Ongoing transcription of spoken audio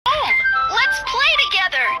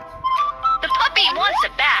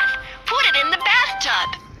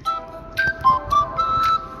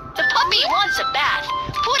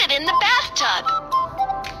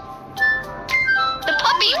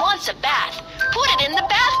Put it in the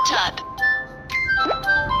bathtub.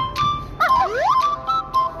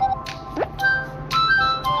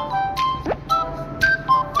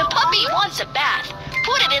 The puppy wants a bath.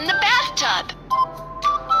 Put it in the bathtub.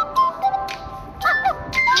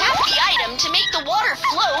 Tap the item to make the water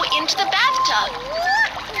flow into the bathtub.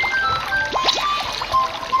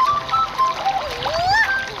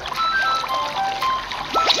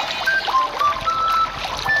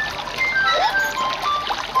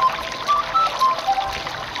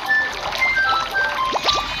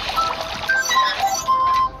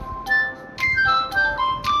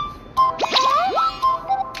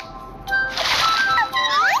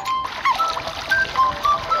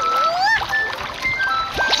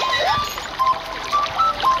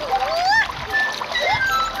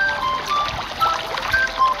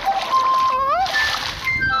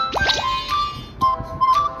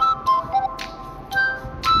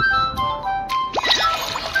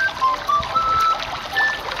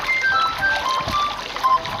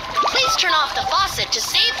 Turn off the faucet to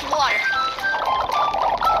save water.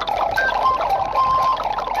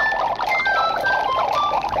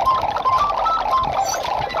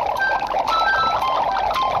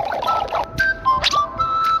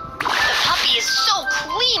 The puppy is so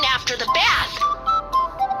clean after the bath.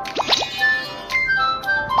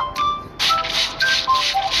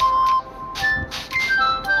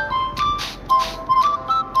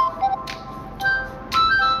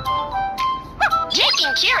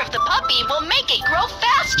 Taking care of the puppy will make it grow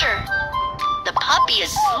faster. The puppy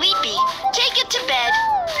is sleepy. Take it to bed.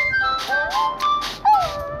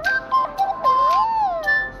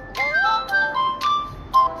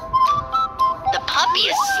 The puppy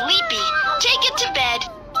is sleepy. Take it to bed.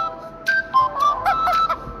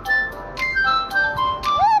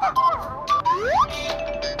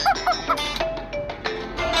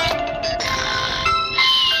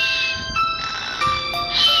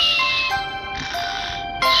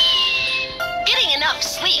 Enough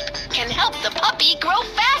sleep can help the puppy grow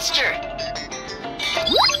faster.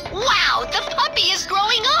 Wow, the puppy is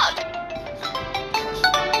growing up.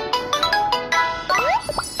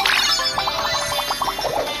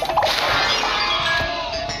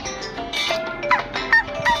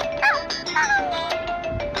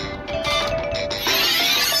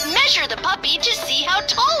 Measure the puppy to see how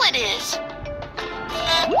tall it is.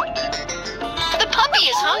 The puppy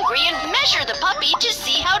is hungry and measure the puppy to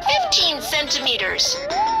see how 15 centimeters.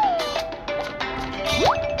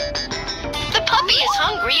 The puppy is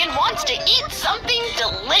hungry and wants to eat something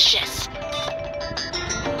delicious.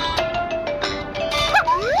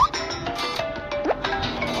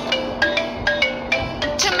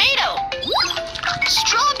 Tomato.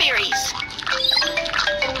 Strawberries.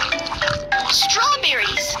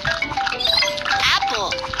 Strawberries.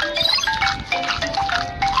 Apple.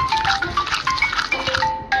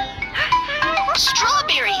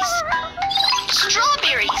 Strawberries.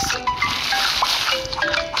 Strawberries.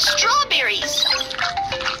 Strawberries.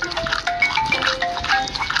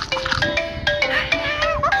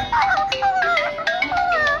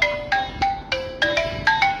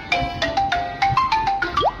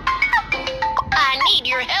 I need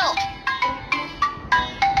your help.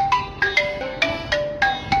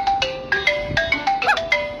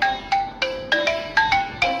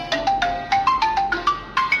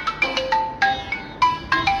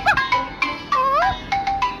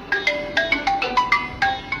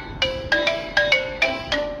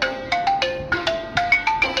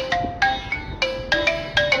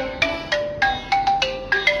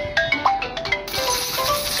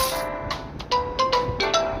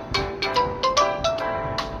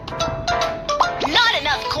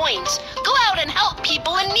 Go out and help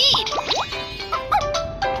people in need.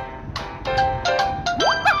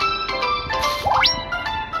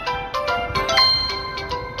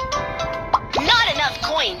 Not enough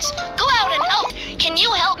coins. Go out and help. Can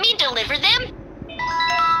you help me deliver them?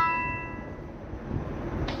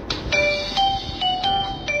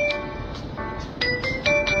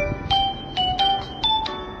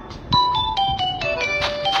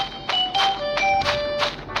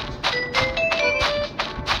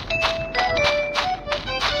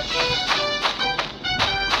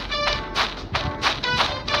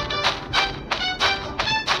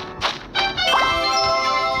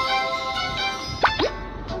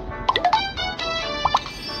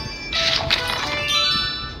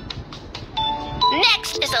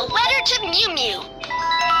 Next is a letter to Mew Mew.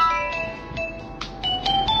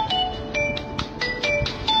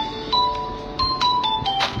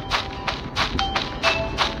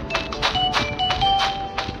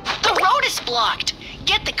 The road is blocked.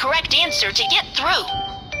 Get the correct answer to get through.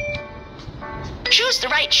 Choose the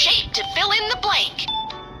right shape. flag to fill in the blank.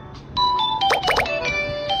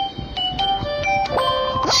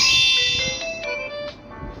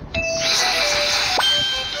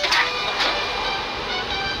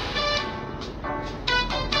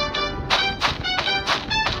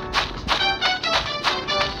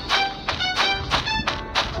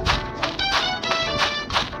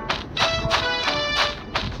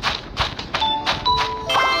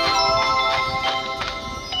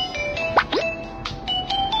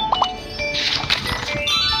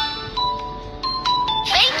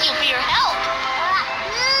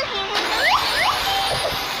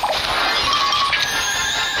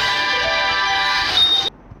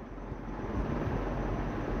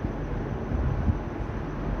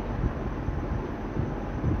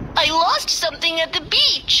 I lost something at the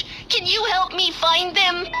beach. Can you help me find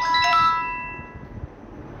them?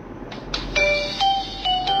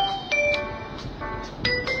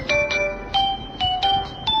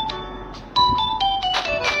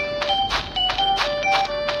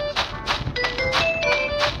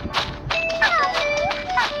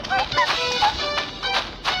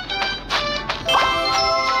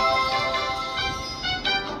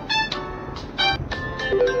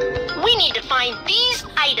 We need to find these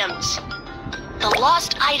items. The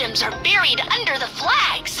lost items are buried under the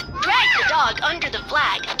flags. Drag the dog under the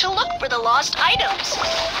flag to look for the lost items.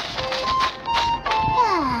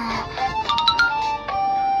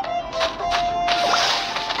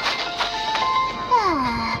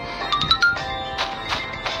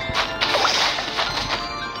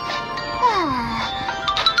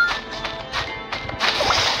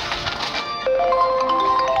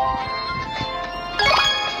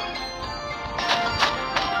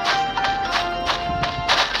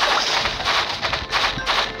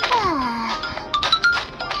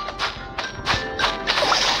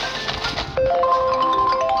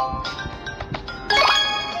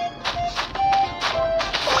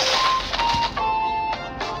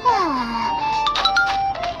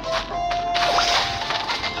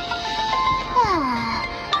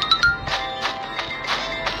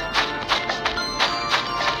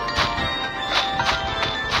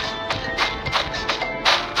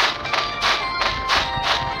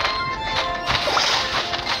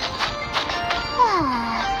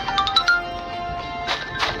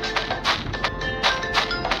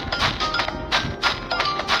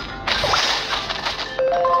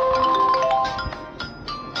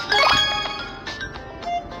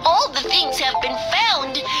 Have been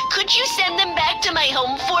found. Could you send them back to my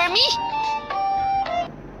home for me?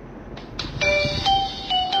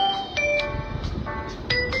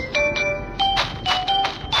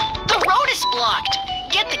 The road is blocked.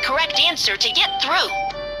 Get the correct answer to get through.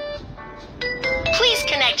 Please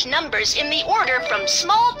connect numbers in the order from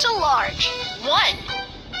small to large. 1,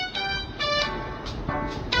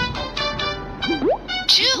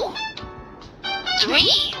 2,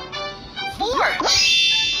 3, 4.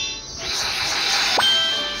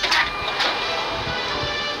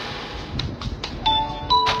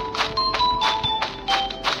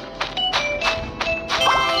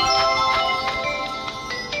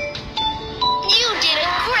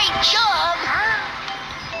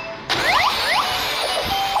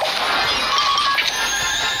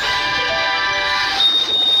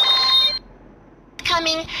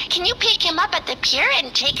 Can you pick him up at the pier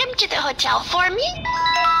and take him to the hotel for me?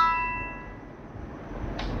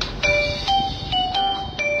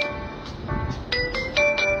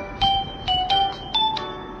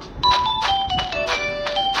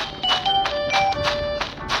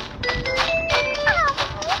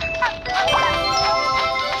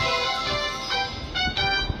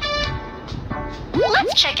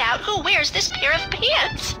 Let's check out who wears this pair of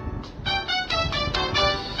pants.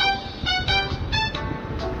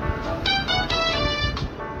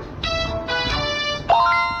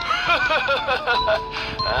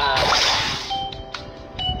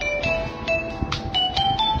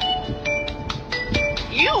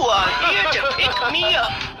 You are here to pick me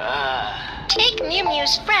up. Take Mew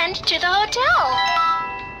Mew's friend to the hotel.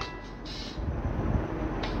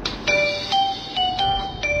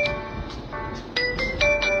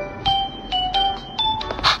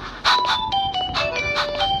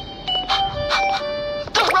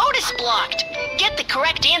 The road is blocked. Get the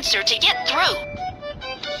correct answer to get through.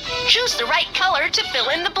 Choose the right color to fill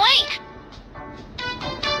in the blank.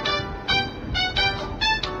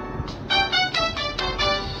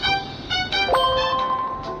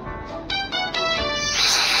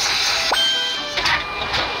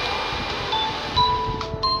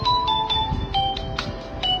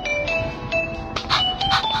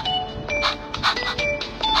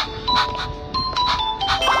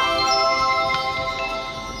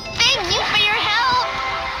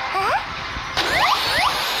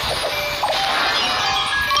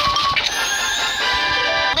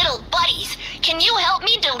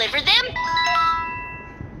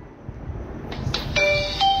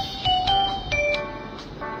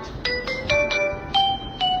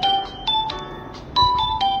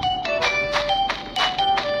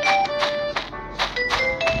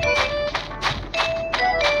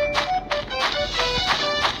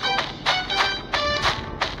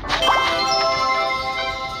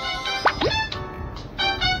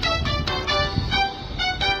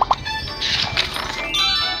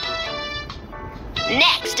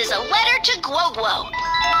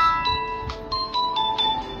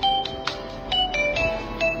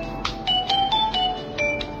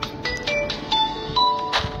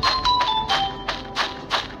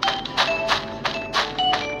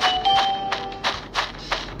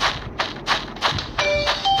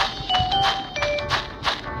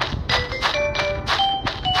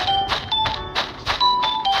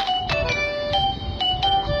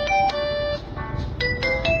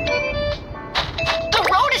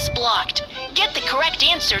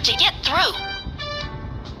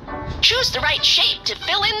 need to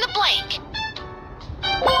fill in the blank.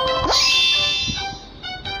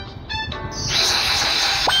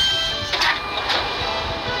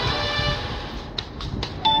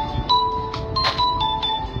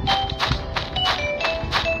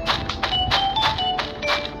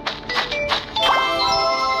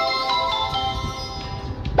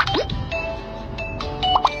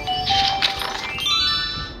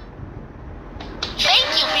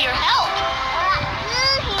 Thank you for your help.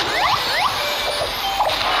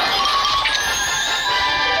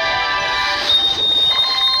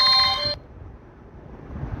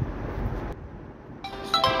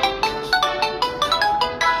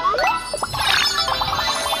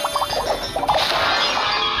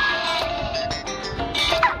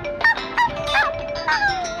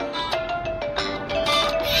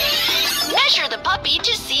 Measure the puppy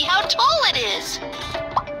to see how tall it is.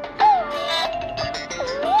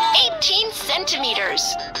 18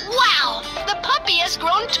 centimeters. Wow! The puppy has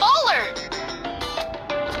grown taller.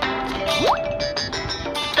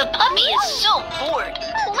 The puppy is so bored.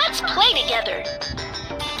 Let's play together.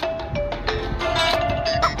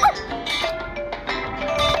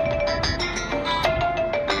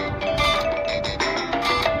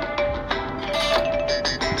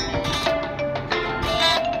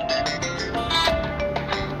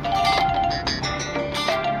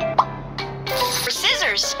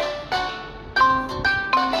 Scissors.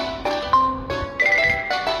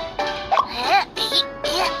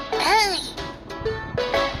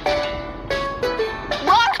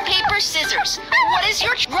 Rock, paper, scissors. What is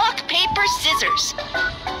your rock, paper, scissors?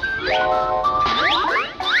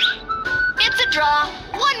 It's a draw.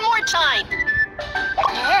 One more time.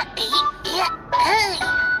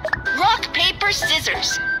 Rock, paper,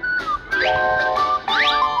 scissors.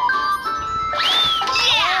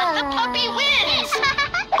 Yeah, the puppy wins.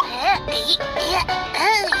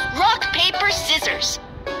 Rock, paper, scissors.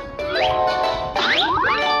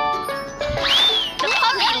 The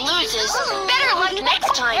puppy loses. Better luck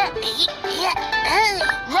next time.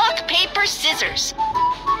 Rock, paper, scissors.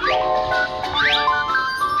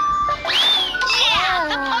 Yeah,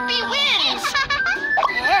 the puppy wins.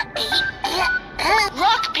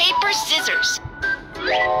 Rock, paper, scissors.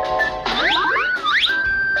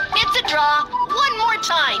 It's a draw. One more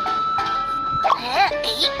time.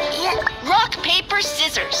 Rock, paper,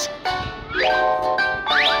 scissors. Yeah,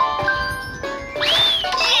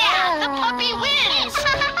 the puppy wins.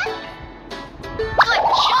 Good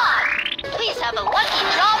job. Please have a lucky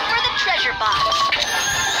draw for the treasure box.